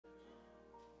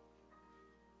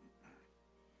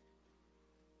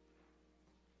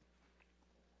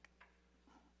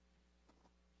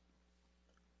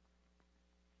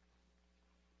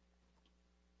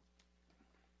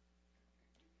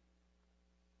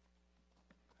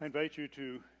I invite you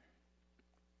to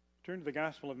turn to the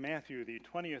Gospel of Matthew, the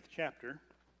 20th chapter,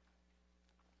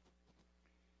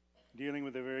 dealing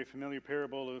with a very familiar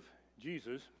parable of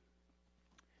Jesus.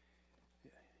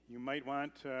 You might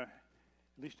want, at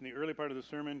least in the early part of the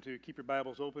sermon, to keep your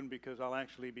Bibles open, because I'll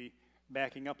actually be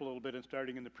backing up a little bit and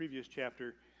starting in the previous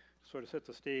chapter to sort of set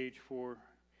the stage for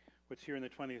what's here in the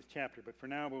 20th chapter. But for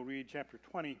now, we'll read chapter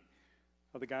 20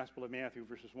 of the Gospel of Matthew,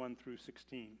 verses 1 through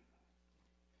 16.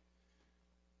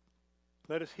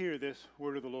 Let us hear this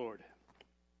word of the Lord.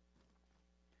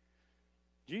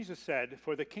 Jesus said,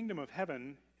 "For the kingdom of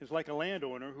heaven is like a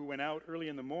landowner who went out early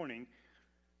in the morning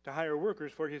to hire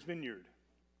workers for his vineyard.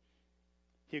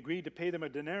 He agreed to pay them a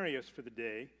denarius for the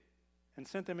day and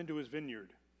sent them into his vineyard.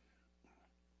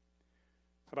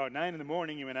 About 9 in the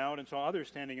morning he went out and saw others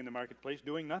standing in the marketplace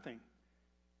doing nothing.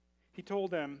 He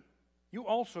told them, 'You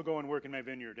also go and work in my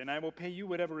vineyard, and I will pay you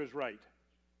whatever is right.'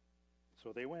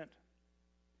 So they went.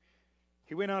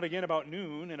 He went out again about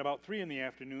noon and about 3 in the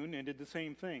afternoon and did the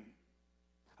same thing.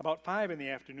 About 5 in the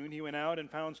afternoon he went out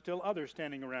and found still others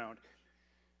standing around.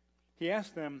 He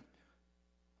asked them,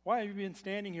 'Why have you been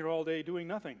standing here all day doing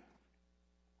nothing?'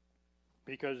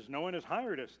 'Because no one has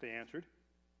hired us,' they answered.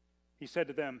 He said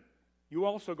to them, 'You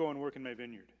also go and work in my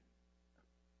vineyard.'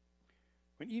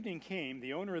 When evening came,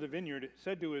 the owner of the vineyard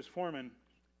said to his foreman,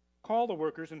 'Call the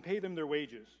workers and pay them their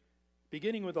wages,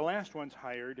 beginning with the last ones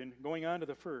hired and going on to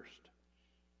the first.'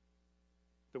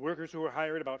 The workers who were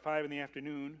hired about 5 in the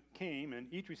afternoon came,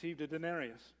 and each received a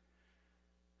denarius.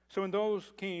 So when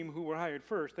those came who were hired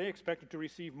first, they expected to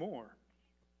receive more.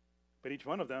 But each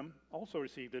one of them also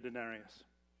received a denarius.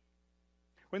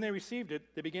 When they received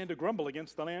it, they began to grumble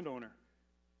against the landowner.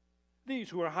 'These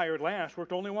who were hired last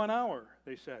worked only 1 hour,'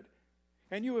 they said,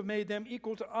 'and you have made them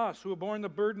equal to us who have borne the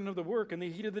burden of the work in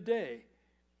the heat of the day.'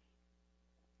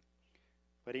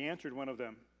 But he answered one of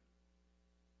them,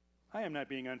 'I am not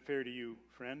being unfair to you,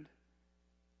 friend.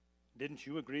 Didn't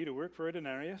you agree to work for a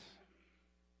denarius?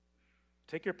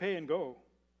 Take your pay and go.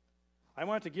 I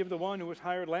want to give the one who was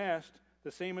hired last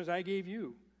the same as I gave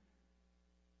you.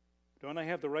 Don't I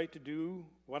have the right to do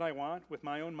what I want with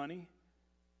my own money?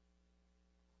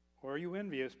 Or are you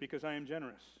envious because I am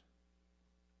generous?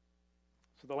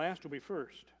 So the last will be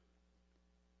first,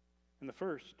 and the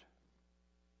first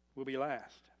will be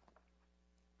last.'"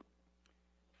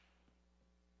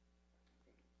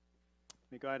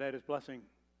 May God add his blessing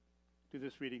to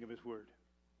this reading of his word.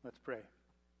 Let's pray.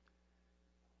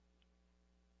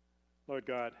 Lord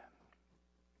God,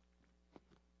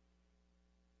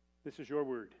 this is your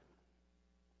word.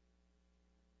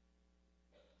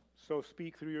 So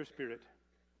speak through your Spirit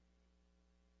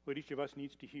what each of us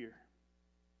needs to hear.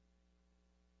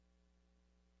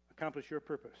 Accomplish your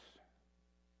purpose.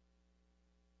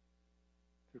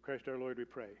 Through Christ our Lord we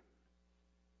pray.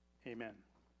 Amen.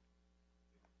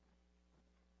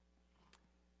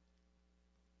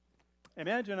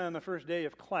 Imagine on the first day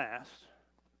of class,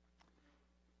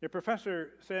 your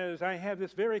professor says, "I have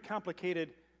this very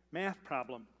complicated math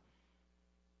problem,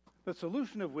 the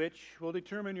solution of which will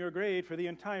determine your grade for the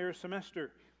entire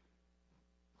semester.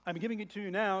 I'm giving it to you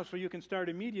now so you can start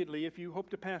immediately if you hope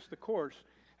to pass the course.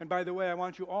 And by the way, I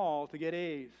want you all to get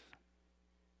A's."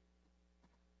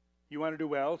 You want to do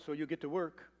well, so you get to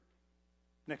work.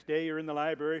 Next day, you're in the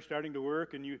library starting to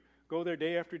work, and you go there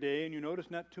day after day, and you notice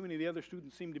not too many of the other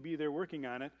students seem to be there working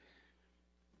on it.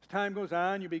 As time goes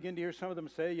on, you begin to hear some of them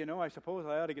say, "I suppose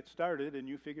I ought to get started," and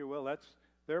you figure, well, that's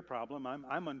their problem.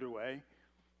 I'm underway.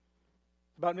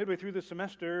 About midway through the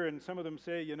semester, and some of them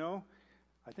say,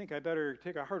 "I think I better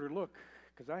take a harder look,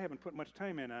 because I haven't put much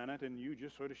time in on it," and you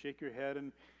just sort of shake your head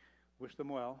and wish them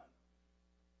well.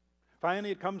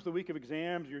 Finally, it comes the week of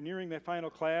exams. You're nearing that final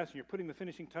class, and you're putting the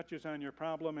finishing touches on your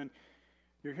problem, and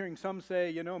you're hearing some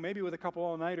say, maybe with a couple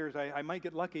all-nighters, I might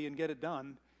get lucky and get it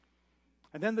done.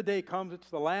 And then the day comes,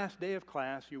 it's the last day of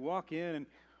class. You walk in and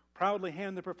proudly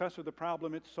hand the professor the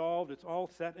problem. It's solved, it's all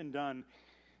set and done.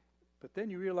 But then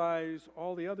you realize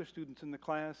all the other students in the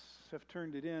class have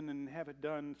turned it in and have it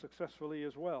done successfully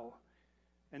as well.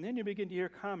 And then you begin to hear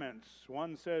comments.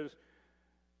 One says,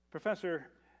 "Professor,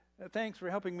 thanks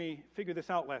for helping me figure this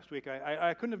out last week.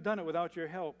 I couldn't have done it without your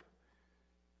help."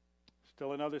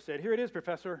 Still another said, "Here it is,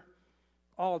 Professor,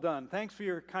 all done. Thanks for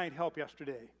your kind help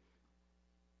yesterday."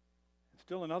 And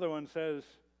still another one says,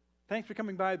 "Thanks for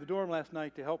coming by the dorm last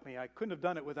night to help me. I couldn't have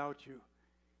done it without you."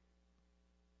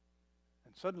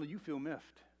 And suddenly you feel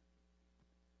miffed.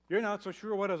 You're not so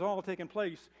sure what has all taken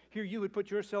place. Here you had put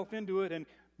yourself into it, and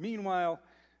meanwhile,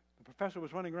 the professor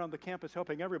was running around the campus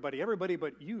helping everybody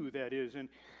but you, that is. And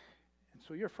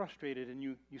so you're frustrated, and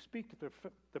you speak to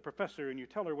the professor, and you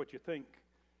tell her what you think.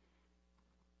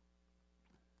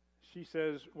 She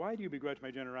says, "Why do you begrudge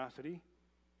my generosity?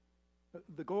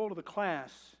 The goal of the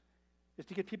class is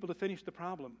to get people to finish the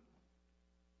problem.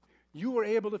 You were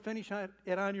able to finish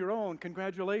it on your own.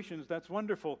 Congratulations, that's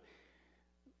wonderful.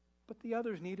 But the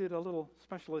others needed a little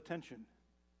special attention.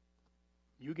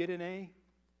 You get an A,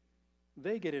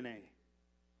 they get an A.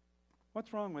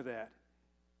 What's wrong with that?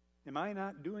 Am I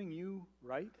not doing you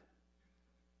right?"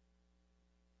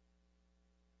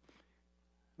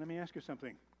 Let me ask you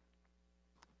something.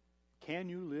 Can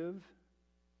you live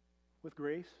with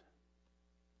grace?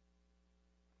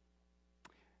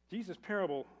 Jesus'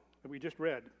 parable that we just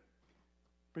read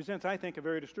presents, I think, a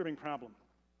very disturbing problem.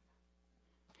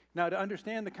 Now, to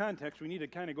understand the context, we need to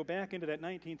kind of go back into that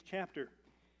 19th chapter.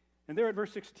 And there at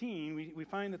verse 16, we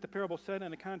find that the parable is set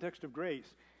in the context of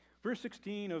grace. Verse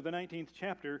 16 of the 19th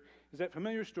chapter is that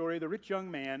familiar story, the rich young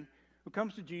man who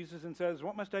comes to Jesus and says,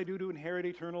 "What must I do to inherit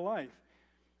eternal life?"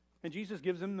 And Jesus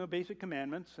gives him the basic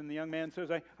commandments, and the young man says,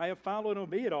 I have followed and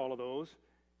obeyed all of those.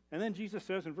 And then Jesus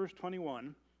says in verse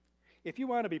 21, "If you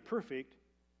want to be perfect,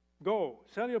 go,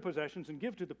 sell your possessions and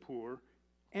give to the poor,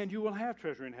 and you will have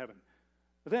treasure in heaven.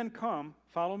 Then come,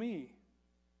 follow me."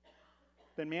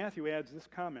 Then Matthew adds this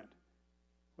comment.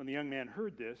 When the young man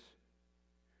heard this,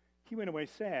 he went away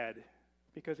sad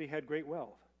because he had great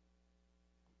wealth.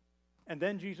 And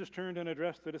then Jesus turned and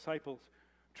addressed the disciples.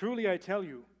 "Truly I tell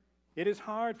you, it is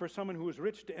hard for someone who is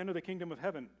rich to enter the kingdom of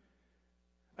heaven.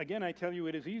 Again, I tell you,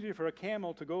 it is easier for a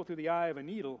camel to go through the eye of a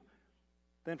needle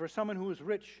than for someone who is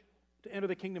rich to enter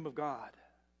the kingdom of God."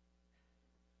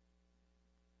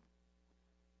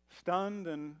 Stunned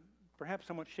and perhaps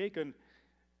somewhat shaken,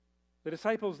 the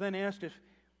disciples then asked,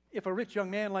 if a rich young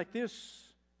man like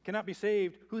this cannot be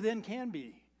saved, who then can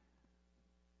be?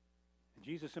 And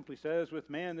Jesus simply says, "With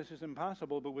man this is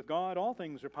impossible, but with God all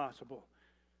things are possible."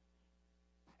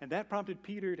 And that prompted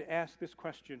Peter to ask this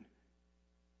question,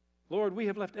 "Lord, we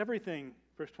have left everything,"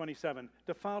 verse 27,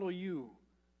 "to follow you.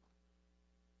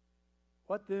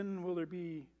 What then will there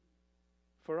be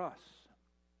for us?"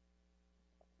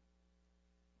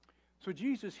 So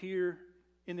Jesus here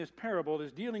in this parable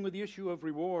is dealing with the issue of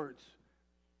rewards.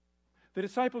 The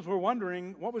disciples were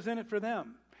wondering what was in it for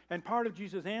them. And part of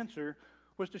Jesus' answer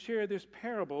was to share this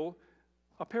parable,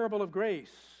 a parable of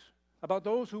grace, about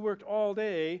those who worked all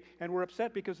day and were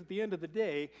upset because at the end of the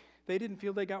day, they didn't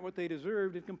feel they got what they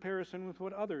deserved in comparison with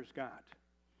what others got.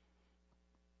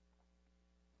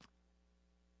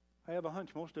 I have a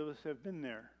hunch most of us have been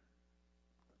there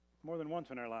more than once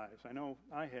in our lives. I know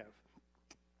I have.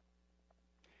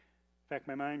 In fact,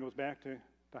 my mind goes back to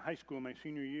high school, my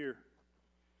senior year.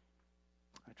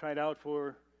 I tried out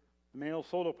for the male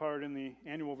solo part in the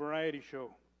annual variety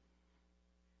show.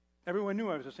 Everyone knew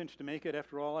I was a cinch to make it.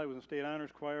 After all, I was in the state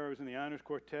honors choir. I was in the honors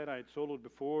quartet. I had soloed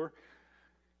before.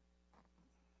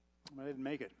 But I didn't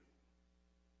make it.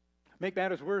 Make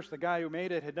matters worse, the guy who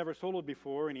made it had never soloed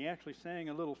before, and he actually sang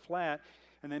a little flat,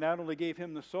 and they not only gave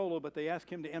him the solo, but they asked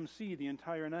him to MC the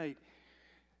entire night.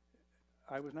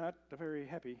 I was not a very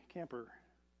happy camper.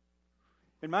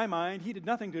 In my mind, he did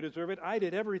nothing to deserve it. I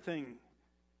did everything.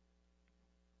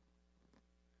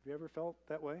 Have you ever felt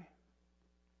that way?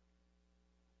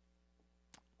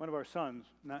 One of our sons,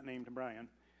 not named Brian,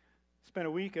 spent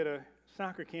a week at a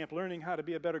soccer camp learning how to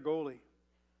be a better goalie.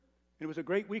 It was a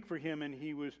great week for him, and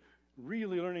he was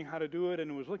really learning how to do it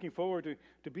and was looking forward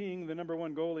to being the number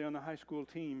one goalie on the high school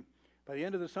team. By the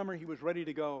end of the summer, he was ready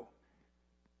to go.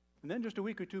 And then just a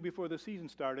week or two before the season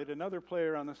started, another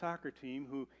player on the soccer team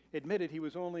who admitted he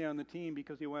was only on the team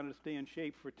because he wanted to stay in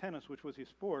shape for tennis, which was his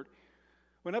sport,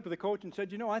 went up to the coach and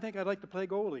said, I think I'd like to play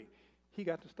goalie. He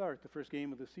got to start the first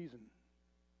game of the season.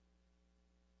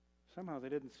 Somehow that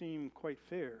didn't seem quite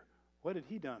fair. What had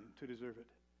he done to deserve it?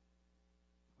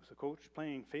 Was the coach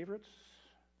playing favorites?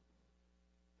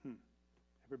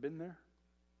 Ever been there?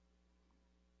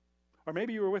 Or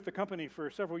maybe you were with the company for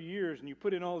several years and you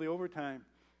put in all the overtime,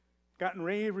 gotten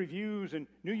rave reviews, and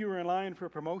knew you were in line for a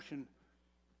promotion.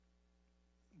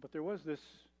 But there was this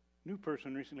new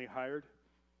person recently hired,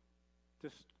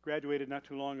 just graduated not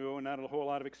too long ago, and not a whole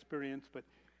lot of experience, but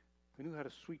who knew how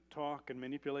to sweet talk and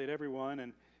manipulate everyone.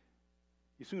 And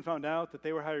you soon found out that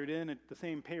they were hired in at the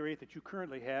same pay rate that you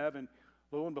currently have, and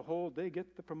lo and behold, they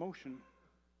get the promotion.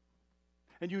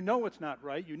 And you know it's not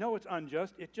right. You know it's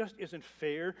unjust. It just isn't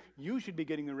fair. You should be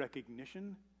getting the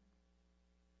recognition.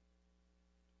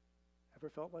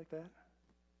 Ever felt like that?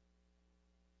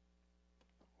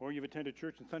 Or you've attended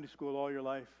church and Sunday school all your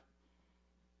life.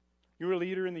 You were a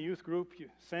leader in the youth group. You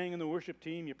sang in the worship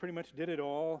team. You pretty much did it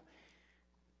all.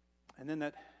 And then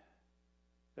that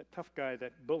tough guy,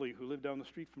 that bully who lived down the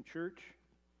street from church,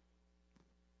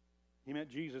 he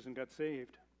met Jesus and got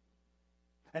saved.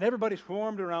 And everybody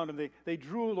swarmed around him. They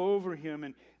drooled over him,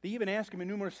 and they even asked him in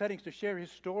numerous settings to share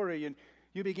his story. And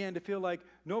you began to feel like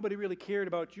nobody really cared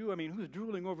about you. I mean, who's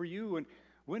drooling over you? And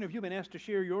when have you been asked to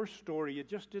share your story? It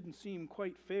just didn't seem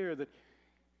quite fair that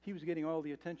he was getting all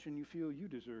the attention you feel you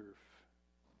deserve.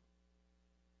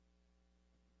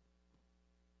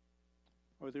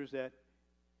 Or there's that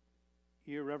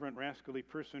irreverent, rascally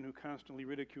person who constantly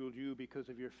ridiculed you because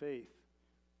of your faith,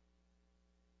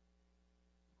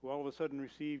 who all of a sudden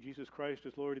received Jesus Christ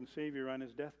as Lord and Savior on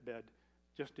his deathbed,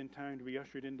 just in time to be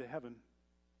ushered into heaven.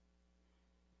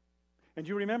 And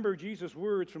you remember Jesus'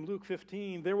 words from Luke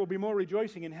 15, there will be more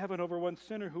rejoicing in heaven over one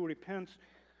sinner who repents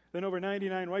than over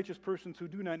 99 righteous persons who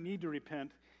do not need to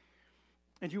repent.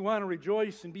 And you want to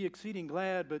rejoice and be exceeding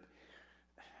glad, but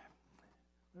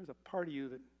there's a part of you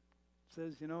that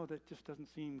says, that just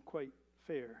doesn't seem quite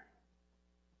fair.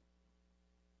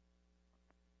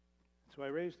 So I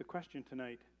raise the question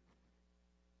tonight,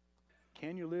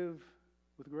 can you live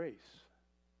with grace?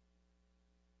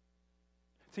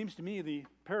 It seems to me the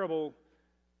parable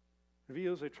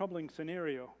reveals a troubling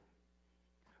scenario.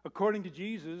 According to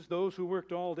Jesus, those who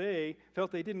worked all day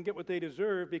felt they didn't get what they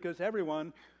deserved because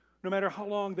everyone, no matter how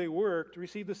long they worked,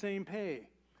 received the same pay.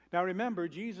 Now remember,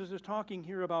 Jesus is talking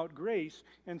here about grace,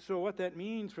 and so what that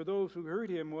means for those who heard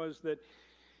him was that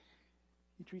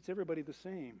he treats everybody the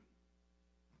same.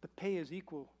 The pay is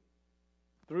equal.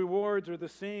 The rewards are the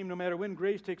same no matter when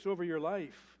grace takes over your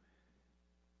life.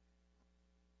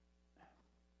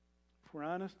 If we're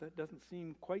honest, that doesn't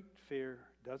seem quite fair,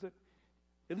 does it?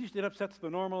 At least it upsets the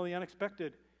normal and the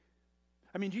unexpected.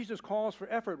 I mean, Jesus calls for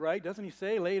effort, right? Doesn't he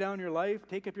say, lay down your life,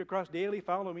 take up your cross daily,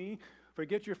 follow me,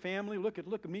 forget your family, look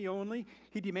at me only?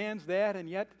 He demands that, and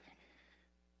yet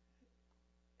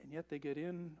they get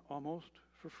in almost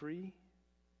for free.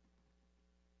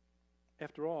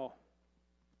 After all,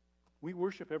 we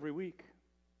worship every week,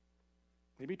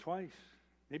 maybe twice,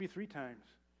 maybe 3 times.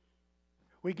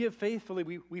 We give faithfully,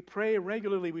 we pray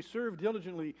regularly, we serve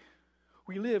diligently,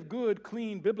 we live good,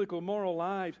 clean, biblical, moral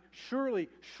lives. Surely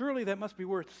that must be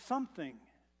worth something.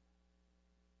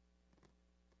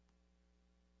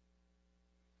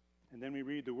 And then we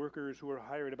read the workers who were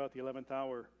hired about the 11th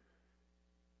hour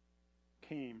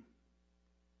came,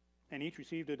 and each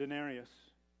received a denarius.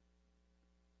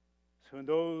 So when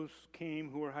those came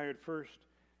who were hired first,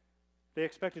 they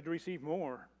expected to receive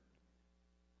more,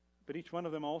 but each one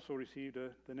of them also received a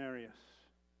denarius.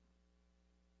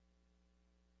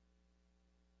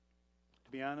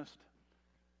 To be honest,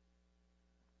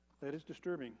 that is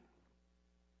disturbing.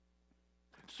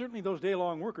 Certainly those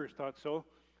day-long workers thought so.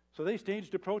 So they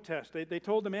staged a protest. They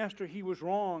told the master he was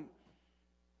wrong.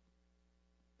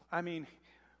 I mean,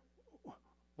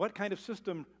 what kind of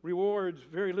system rewards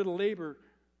very little labor?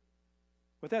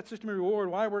 With that system of reward,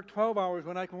 why work 12 hours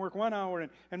when I can work 1 hour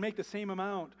and make the same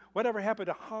amount? Whatever happened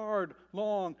to hard,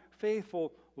 long,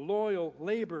 faithful, loyal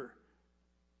labor?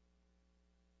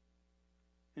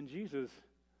 And Jesus,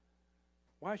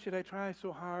 why should I try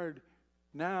so hard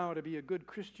now to be a good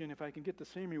Christian if I can get the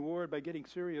same reward by getting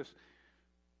serious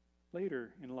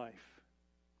later in life?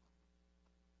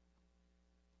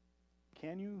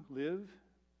 Can you live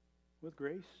with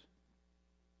grace?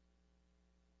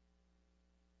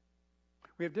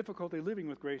 We have difficulty living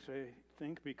with grace, I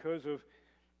think, because of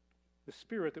the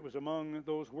spirit that was among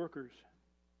those workers.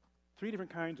 3 different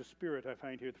kinds of spirit I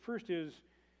find here. The first is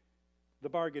the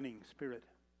bargaining spirit.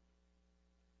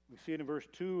 We see it in verse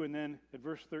 2 and then at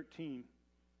verse 13.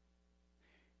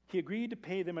 He agreed to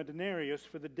pay them a denarius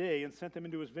for the day and sent them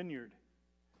into his vineyard.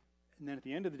 And then at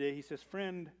the end of the day, he says,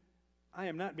 friend, I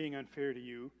am not being unfair to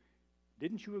you.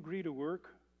 Didn't you agree to work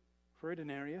for a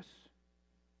denarius?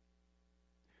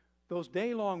 Those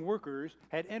day-long workers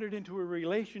had entered into a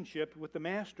relationship with the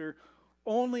master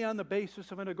only on the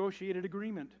basis of a negotiated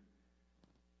agreement.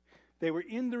 They were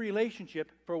in the relationship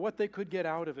for what they could get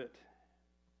out of it.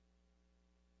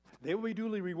 They will be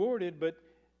duly rewarded, but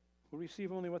will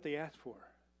receive only what they asked for.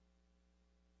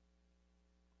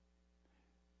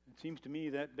 It seems to me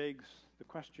that begs the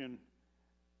question,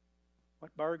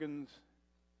 what bargains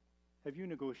have you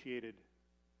negotiated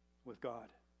with God?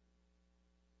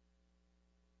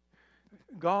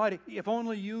 God, if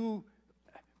only you,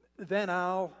 then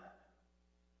I'll.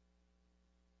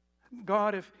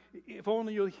 God, if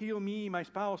only you'll heal me, my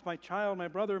spouse, my child, my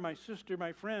brother, my sister,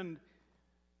 my friend.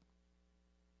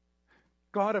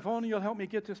 God, if only you'll help me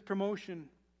get this promotion.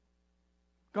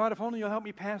 God, if only you'll help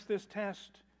me pass this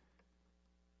test.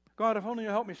 God, if only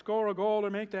you'll help me score a goal or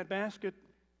make that basket.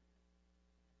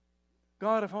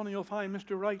 God, if only you'll find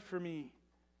Mr. Right for me.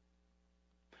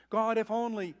 God, if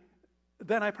only,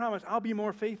 then I promise I'll be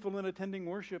more faithful in attending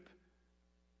worship.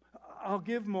 I'll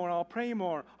give more. I'll pray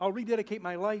more. I'll rededicate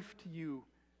my life to you.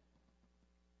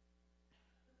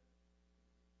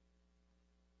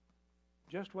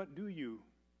 Just what do you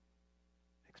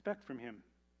expect from him?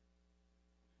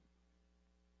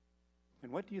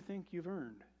 And what do you think you've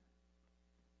earned?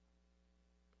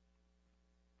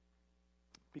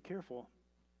 Be careful.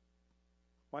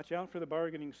 Watch out for the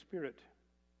bargaining spirit,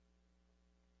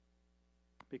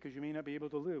 because you may not be able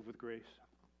to live with grace.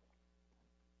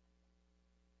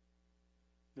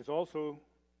 There's also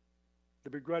the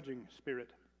begrudging spirit.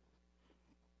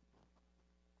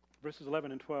 Verses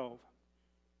 11 and 12.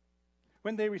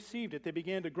 When they received it, they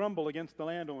began to grumble against the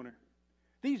landowner.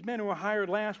 These men who were hired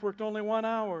last worked only 1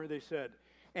 hour, they said,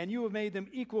 and you have made them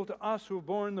equal to us who have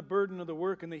borne the burden of the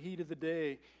work in the heat of the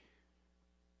day.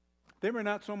 They were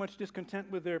not so much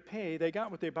discontent with their pay, they got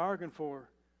what they bargained for.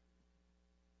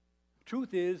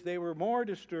 Truth is, they were more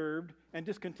disturbed and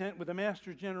discontent with the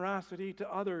master's generosity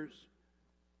to others.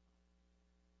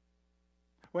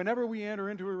 Whenever we enter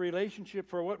into a relationship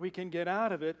for what we can get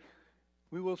out of it,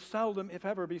 we will seldom, if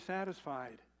ever, be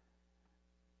satisfied.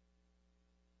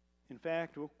 In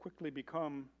fact, we'll quickly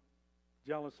become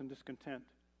jealous and discontent.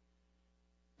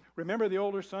 Remember the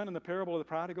older son in the parable of the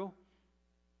prodigal?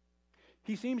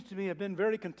 He seems to me have been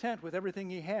very content with everything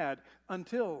he had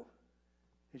until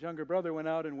his younger brother went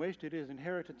out and wasted his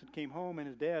inheritance and came home, and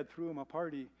his dad threw him a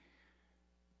party.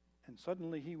 And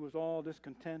suddenly he was all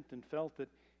discontent and felt that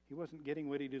he wasn't getting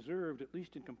what he deserved, at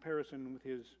least in comparison with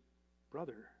his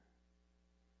brother.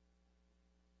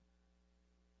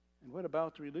 And what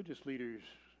about the religious leaders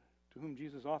to whom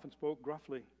Jesus often spoke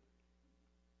gruffly?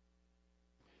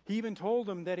 He even told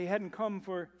them that he hadn't come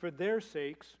for their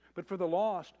sakes, but for the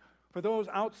lost, for those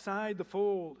outside the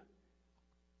fold.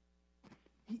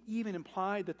 He even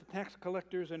implied that the tax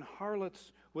collectors and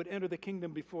harlots would enter the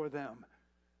kingdom before them.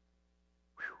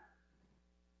 Whew.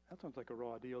 That sounds like a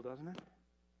raw deal, doesn't it?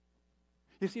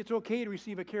 You see, it's okay to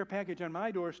receive a care package on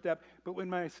my doorstep, but when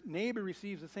my neighbor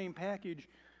receives the same package,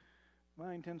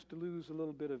 mine tends to lose a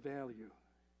little bit of value.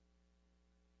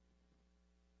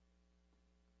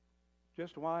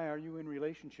 Just why are you in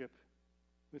relationship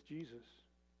with Jesus?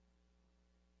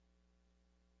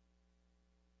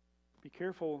 Be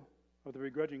careful of the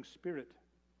begrudging spirit,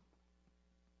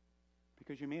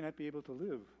 because you may not be able to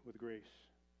live with grace.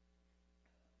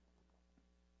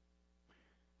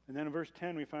 And then in verse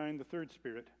 10 we find the third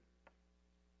spirit.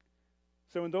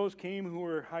 So when those came who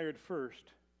were hired first,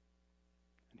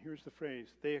 and here's the phrase,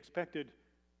 they expected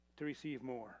to receive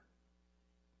more.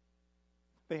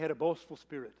 They had a boastful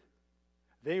spirit.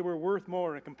 They were worth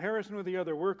more. In comparison with the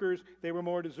other workers, they were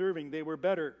more deserving. They were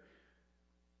better.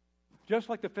 Just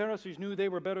like the Pharisees knew they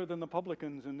were better than the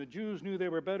publicans, and the Jews knew they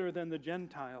were better than the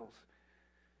Gentiles.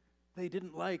 They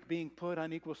didn't like being put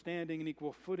on equal standing and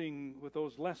equal footing with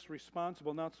those less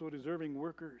responsible, not so deserving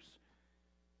workers.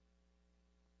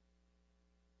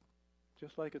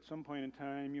 Just like at some point in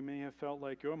time you may have felt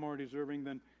like you're more deserving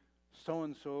than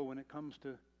so-and-so when it comes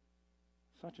to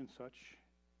such and such.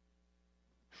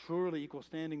 Surely equal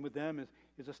standing with them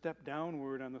is a step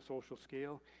downward on the social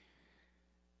scale.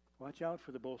 Watch out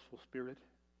for the boastful spirit,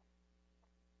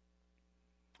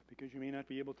 because you may not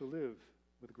be able to live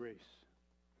with grace.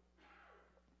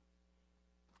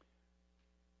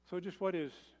 So just what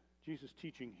is Jesus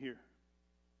teaching here?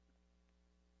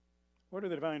 What are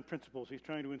the divine principles he's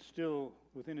trying to instill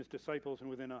within his disciples and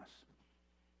within us?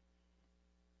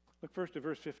 Look first at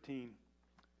verse 15.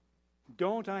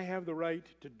 Don't I have the right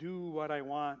to do what I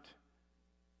want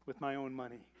with my own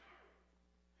money?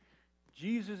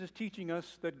 Jesus is teaching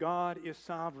us that God is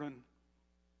sovereign.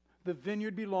 The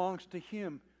vineyard belongs to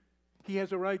him. He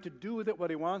has a right to do with it what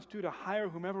he wants to hire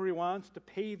whomever he wants, to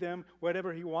pay them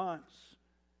whatever he wants.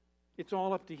 It's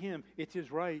all up to him. It's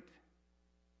his right.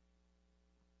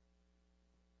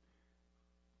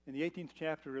 In the 18th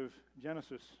chapter of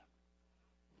Genesis,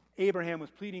 Abraham was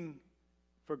pleading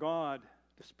for God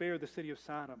to spare the city of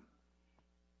Sodom.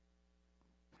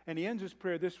 And he ends his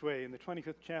prayer this way in the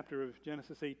 25th chapter of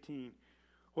Genesis 18.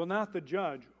 Will not the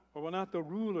judge, or will not the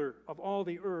ruler of all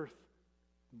the earth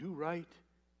do right?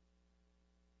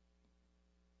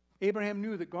 Abraham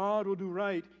knew that God will do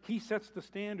right. He sets the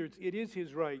standards. It is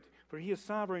his right, for he is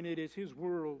sovereign. It is his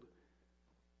world.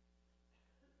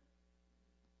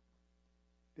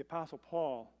 The Apostle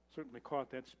Paul certainly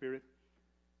caught that spirit.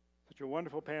 Such a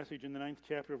wonderful passage in the 9th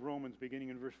chapter of Romans, beginning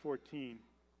in verse 14.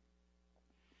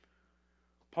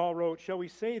 Paul wrote, "Shall we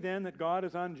say then that God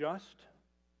is unjust?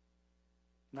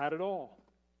 Not at all.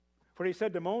 For he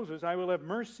said to Moses, I will have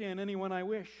mercy on anyone I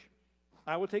wish.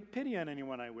 I will take pity on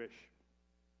anyone I wish."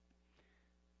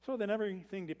 So then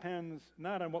everything depends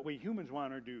not on what we humans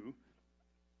want or do,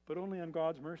 but only on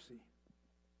God's mercy.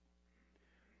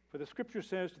 For the Scripture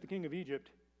says to the king of Egypt,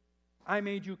 I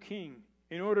made you king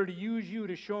in order to use you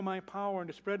to show my power and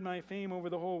to spread my fame over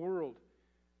the whole world.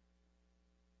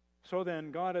 So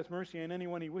then, God has mercy on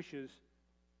anyone he wishes,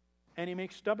 and he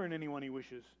makes stubborn anyone he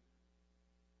wishes.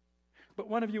 But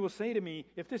one of you will say to me,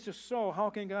 if this is so, how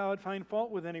can God find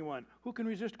fault with anyone? Who can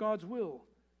resist God's will?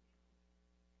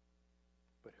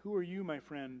 But who are you, my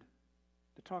friend,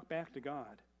 to talk back to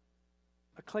God?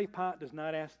 A clay pot does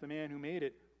not ask the man who made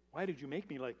it, why did you make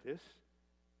me like this?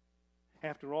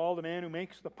 After all, the man who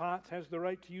makes the pots has the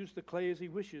right to use the clay as he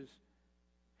wishes,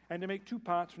 and to make two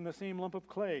pots from the same lump of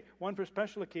clay, one for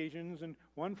special occasions and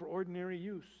one for ordinary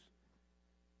use.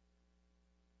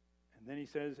 And then he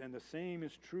says, and the same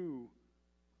is true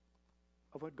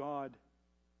of what God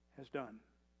has done.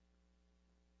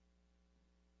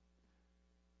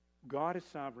 God is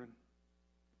sovereign,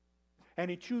 and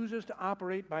he chooses to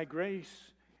operate by grace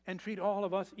and treat all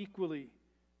of us equally.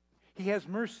 He has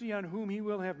mercy on whom he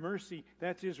will have mercy.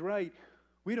 That's his right.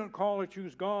 We don't call or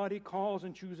choose God. He calls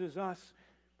and chooses us.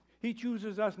 He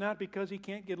chooses us not because he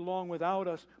can't get along without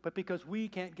us, but because we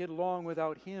can't get along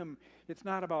without him. It's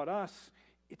not about us.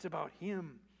 It's about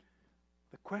him.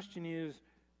 The question is,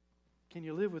 can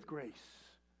you live with grace?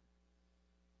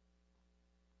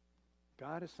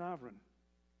 God is sovereign.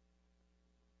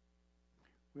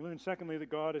 We learn, secondly, that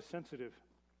God is sensitive.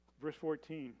 Verse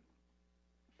 14.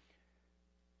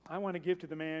 I want to give to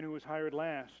the man who was hired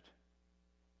last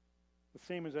the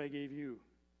same as I gave you.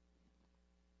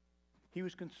 He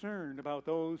was concerned about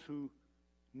those who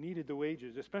needed the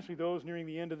wages, especially those nearing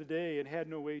the end of the day and had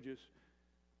no wages.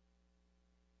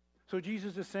 So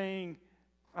Jesus is saying,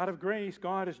 out of grace,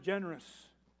 God is generous.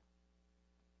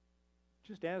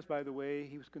 Just as, by the way,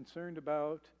 he was concerned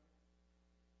about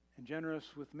and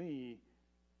generous with me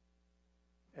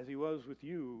as he was with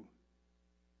you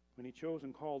when he chose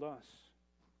and called us.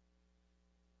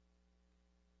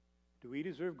 Do we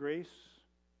deserve grace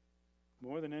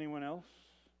more than anyone else?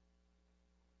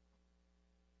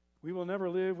 We will never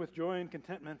live with joy and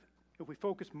contentment if we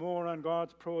focus more on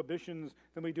God's prohibitions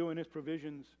than we do on his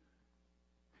provisions.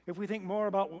 If we think more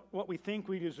about what we think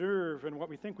we deserve and what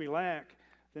we think we lack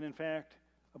than, in fact,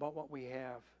 about what we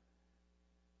have.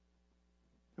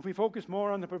 If we focus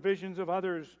more on the provisions of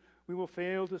others, we will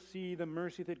fail to see the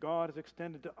mercy that God has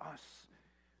extended to us,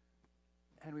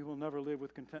 and we will never live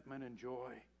with contentment and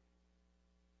joy.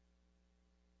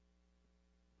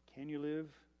 Can you live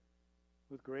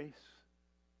with grace?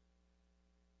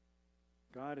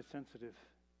 God is sensitive.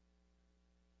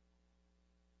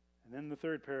 And then the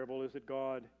third parable is that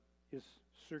God is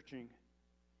searching.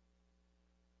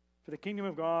 For the kingdom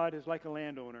of God is like a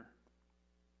landowner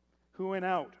who went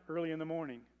out early in the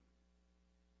morning.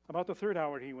 About the third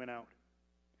hour he went out.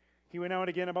 He went out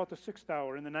again about the 6th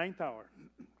hour and the 9th hour.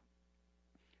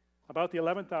 About the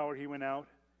 11th hour he went out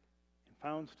and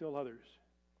found still others.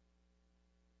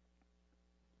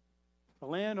 The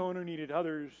landowner needed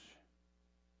others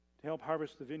to help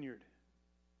harvest the vineyard.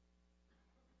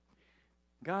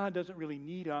 God doesn't really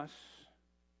need us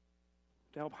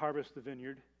to help harvest the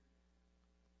vineyard,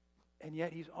 and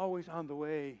yet he's always on the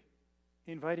way,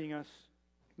 inviting us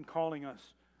and calling us.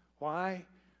 Why?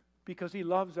 Because he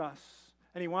loves us,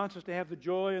 and he wants us to have the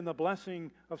joy and the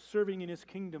blessing of serving in his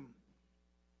kingdom.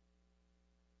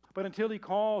 But until he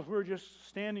calls, we're just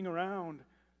standing around.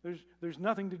 There's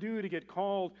nothing to do to get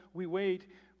called. We wait,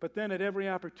 but then at every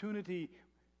opportunity,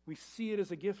 we see it as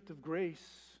a gift of grace,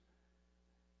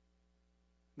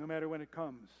 no matter when it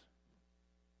comes,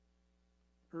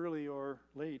 early or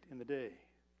late in the day.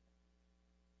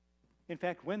 In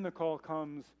fact, when the call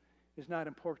comes is not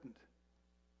important.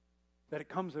 That it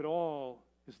comes at all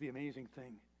is the amazing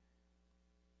thing.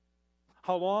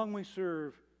 How long we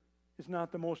serve is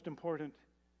not the most important.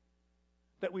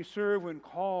 That we serve when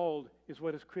called is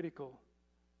what is critical.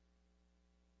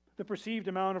 The perceived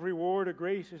amount of reward or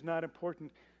grace is not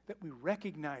important. That we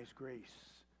recognize grace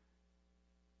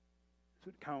is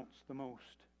what counts the most.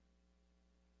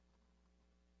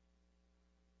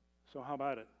 So how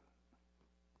about it?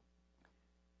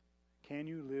 Can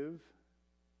you live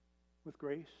with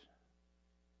grace?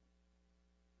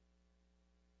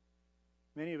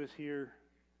 Many of us here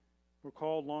were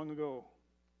called long ago,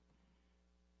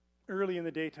 early in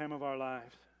the daytime of our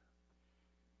lives.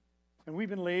 And we've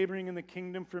been laboring in the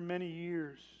kingdom for many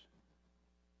years.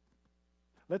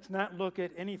 Let's not look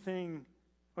at anything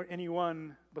or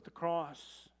anyone but the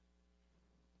cross.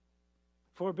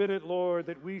 Forbid it, Lord,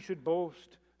 that we should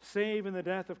boast, save in the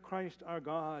death of Christ our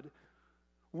God.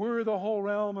 Were the whole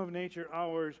realm of nature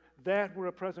ours, that were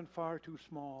a present far too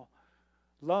small.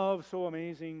 Love so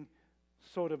amazing,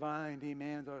 so divine,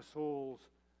 demands our souls,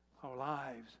 our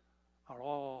lives, our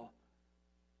all.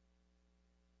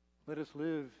 Let us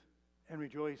live and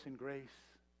rejoice in grace.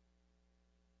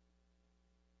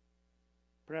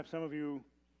 Perhaps some of you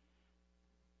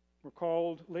were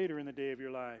called later in the day of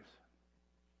your lives.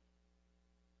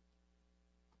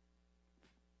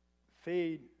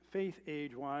 Faith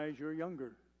age-wise, you're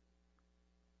younger.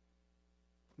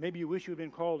 Maybe you wish you had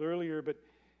been called earlier, but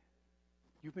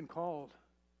you've been called.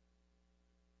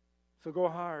 So go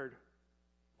hard,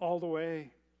 all the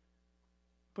way.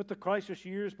 Put the crisis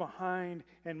years behind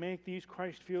and make these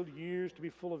Christ-filled years to be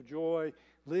full of joy.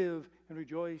 Live and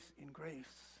rejoice in grace.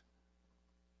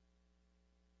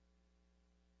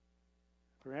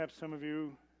 Perhaps some of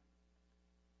you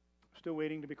are still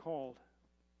waiting to be called.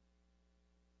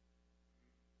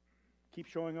 Keep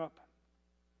showing up,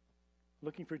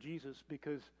 looking for Jesus,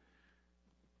 because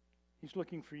He's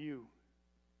looking for you.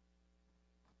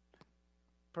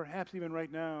 Perhaps even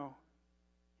right now,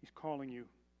 He's calling you.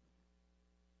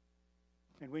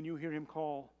 And when you hear Him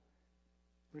call,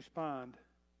 respond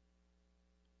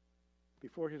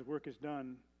before His work is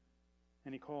done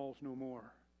and He calls no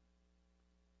more.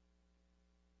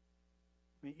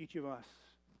 May each of us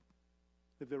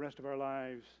live the rest of our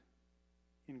lives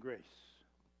in grace.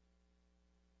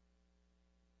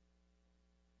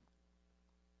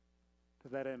 To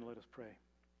that end, let us pray.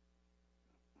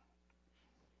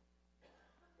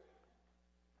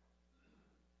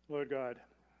 Lord God,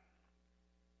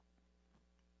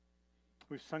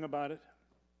 we've sung about it,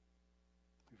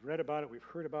 we've read about it, we've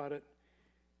heard about it,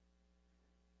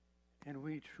 and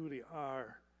we truly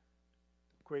are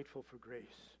grateful for grace.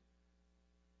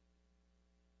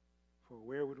 For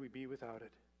where would we be without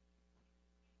it?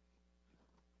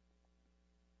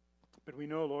 But we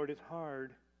know, Lord, it's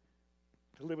hard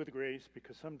to live with grace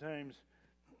because sometimes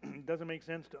it doesn't make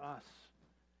sense to us.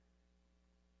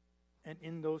 And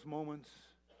in those moments,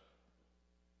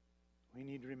 we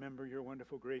need to remember your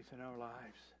wonderful grace in our lives.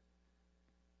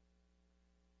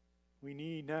 We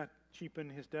need not cheapen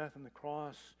His death on the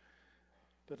cross,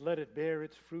 but let it bear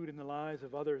its fruit in the lives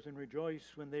of others and rejoice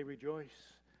when they rejoice.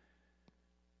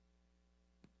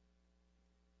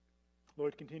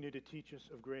 Lord, continue to teach us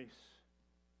of grace.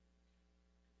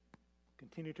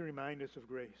 Continue to remind us of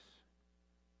grace.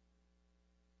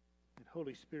 And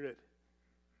Holy Spirit,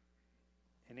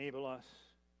 enable us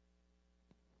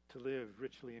to live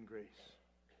richly in grace.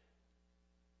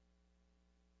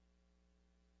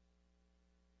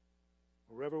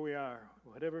 Wherever we are,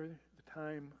 whatever the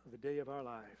time of the day of our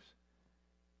lives,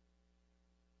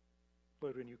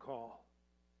 Lord, when you call,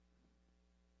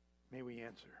 may we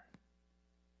answer.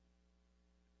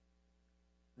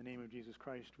 In the name of Jesus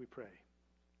Christ we pray.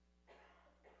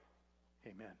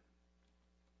 Amen.